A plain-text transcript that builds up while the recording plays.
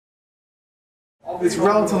It's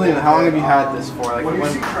relatively new. How long have you had this for? Like when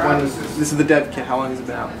this is the dev kit, how long has it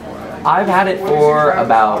been out for? I've had it for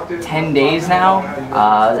about 10 days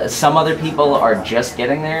now. Some other people are just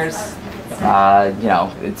getting theirs. You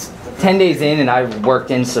know, it's 10 days in and I've worked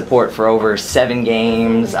in support for over 7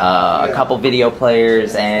 games, a couple video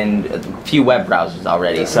players, and a few web browsers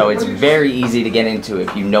already. So it's very easy to get into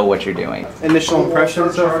if you know what you're doing. Initial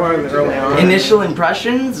impressions so far, early on? Initial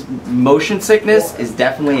impressions, motion sickness is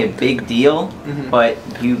definitely a big deal, but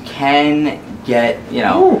you can get, you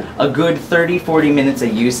know, a good 30-40 minutes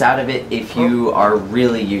of use out of it if you are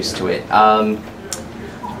really used to it.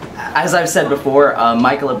 As I've said before,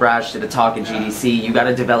 Michael Abrash did a talk at GDC. You got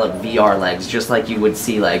to develop VR legs, just like you would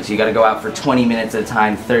C legs. You got to go out for 20 minutes at a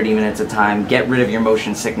time, 30 minutes at a time, get rid of your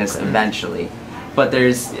motion sickness eventually. But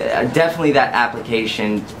there's definitely that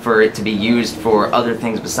application for it to be used for other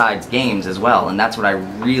things besides games as well, and that's what I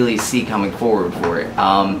really see coming forward for it.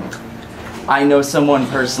 I know someone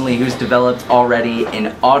personally who's developed already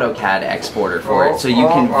an AutoCAD exporter for it, so you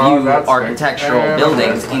can view architectural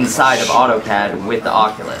buildings inside of AutoCAD with the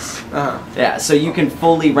Oculus. Yeah, so you can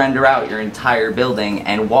fully render out your entire building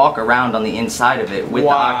and walk around on the inside of it with the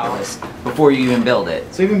Oculus before you even build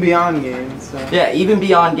it. So even beyond games? Yeah, even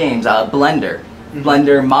beyond games. Blender,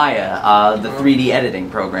 Maya, the 3D editing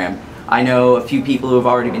program. I know a few people who have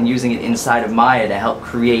already been using it inside of Maya to help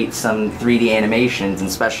create some 3D animations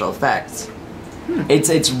and special effects.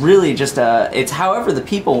 It's really just it's however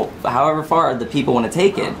far the people want to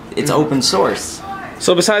take it. It's open source.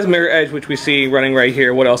 So besides Mirror Edge, which we see running right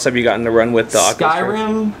here, what else have you gotten to run with the Oculus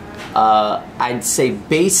Rift? Skyrim, I'd say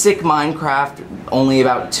basic Minecraft, only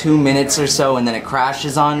about 2 minutes or so, and then it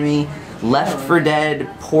crashes on me. Left 4 Dead,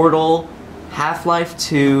 Portal, Half-Life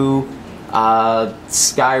 2,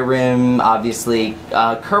 Skyrim, obviously,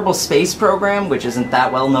 Kerbal Space Program, which isn't that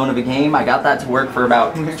well known of a game. I got that to work for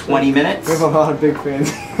about 20 minutes. We have a lot of big fans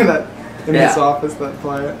in this office that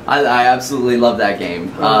play it. I absolutely love that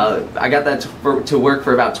game. I got that to work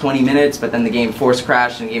for about 20 minutes, but then the game force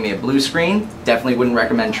crashed and gave me a blue screen. Definitely wouldn't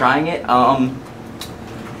recommend trying it.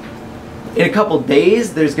 In a couple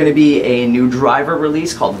days, there's going to be a new driver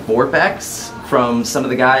release called VorpX from some of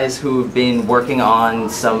the guys who have been working on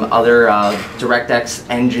some other DirectX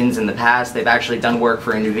engines in the past. They've actually done work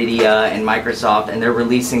for NVIDIA and Microsoft, and they're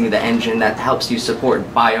releasing the engine that helps you support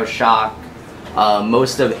BioShock,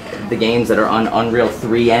 most of the games that are on Unreal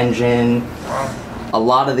 3 engine. A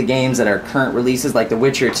lot of the games that are current releases, like The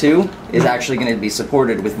Witcher 2, is actually going to be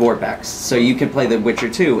supported with VorpX, so you can play The Witcher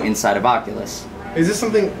 2 inside of Oculus. Is this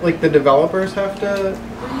something like the developers have to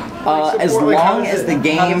as long as the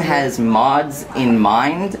game has mods in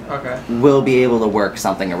mind, we'll be able to work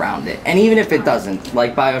something around it. And even if it doesn't,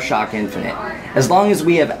 like BioShock Infinite, as long as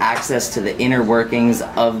we have access to the inner workings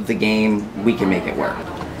of the game, we can make it work.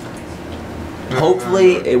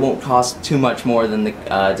 Hopefully, it won't cost too much more than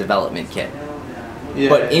the development kit.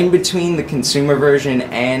 But in between the consumer version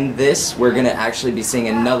and this, we're going to actually be seeing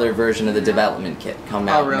another version of the development kit come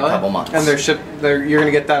out in a couple months. And you're going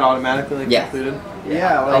to get that automatically included?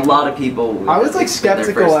 Yeah, like, a lot of people. I was like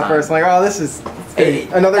skeptical at first, like, oh, this is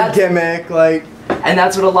another gimmick, like. And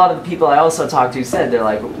that's what a lot of the people I also talked to said. They're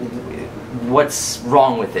like, "What's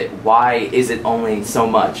wrong with it? Why is it only so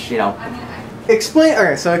much?" You know. Explain.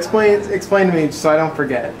 Okay, so explain to me so I don't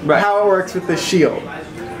forget how it works with the shield.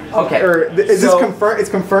 Okay. Or is this confirmed?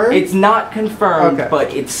 It's confirmed? It's not confirmed,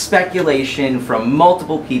 but it's speculation from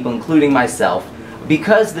multiple people, including myself,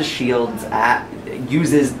 because the shield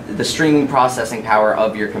uses the streaming processing power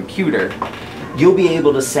of your computer. You'll be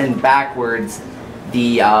able to send backwards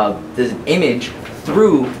the image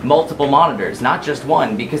through multiple monitors, not just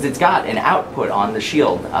one, because it's got an output on the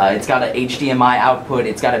shield. It's got an HDMI output.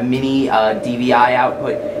 It's got a mini DVI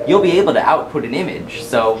output. You'll be able to output an image,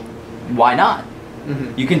 so why not?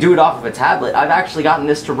 You can do it off of a tablet. I've actually gotten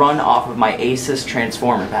this to run off of my Asus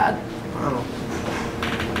transformer pad. Wow.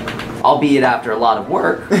 Albeit after a lot of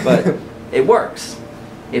work, but it works.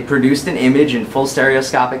 It produced an image in full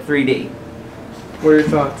stereoscopic 3D. What are your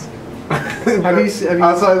thoughts? have you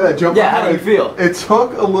outside of that jump? Yeah, how do you feel? It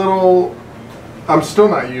took a little. I'm still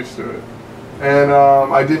not used to it, and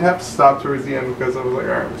I did have to stop towards the end because I was like,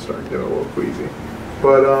 all right, I'm starting to get a little queasy.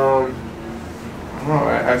 But I don't know.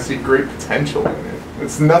 I see great potential in it.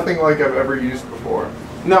 It's nothing like I've ever used before.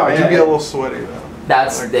 No, I do get a little sweaty though.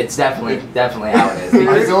 It's definitely how it is.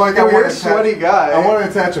 I feel like you're a sweaty guy. I want to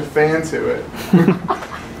attach a fan to it.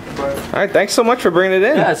 All right, thanks so much for bringing it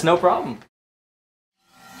in. Yeah, it's no problem.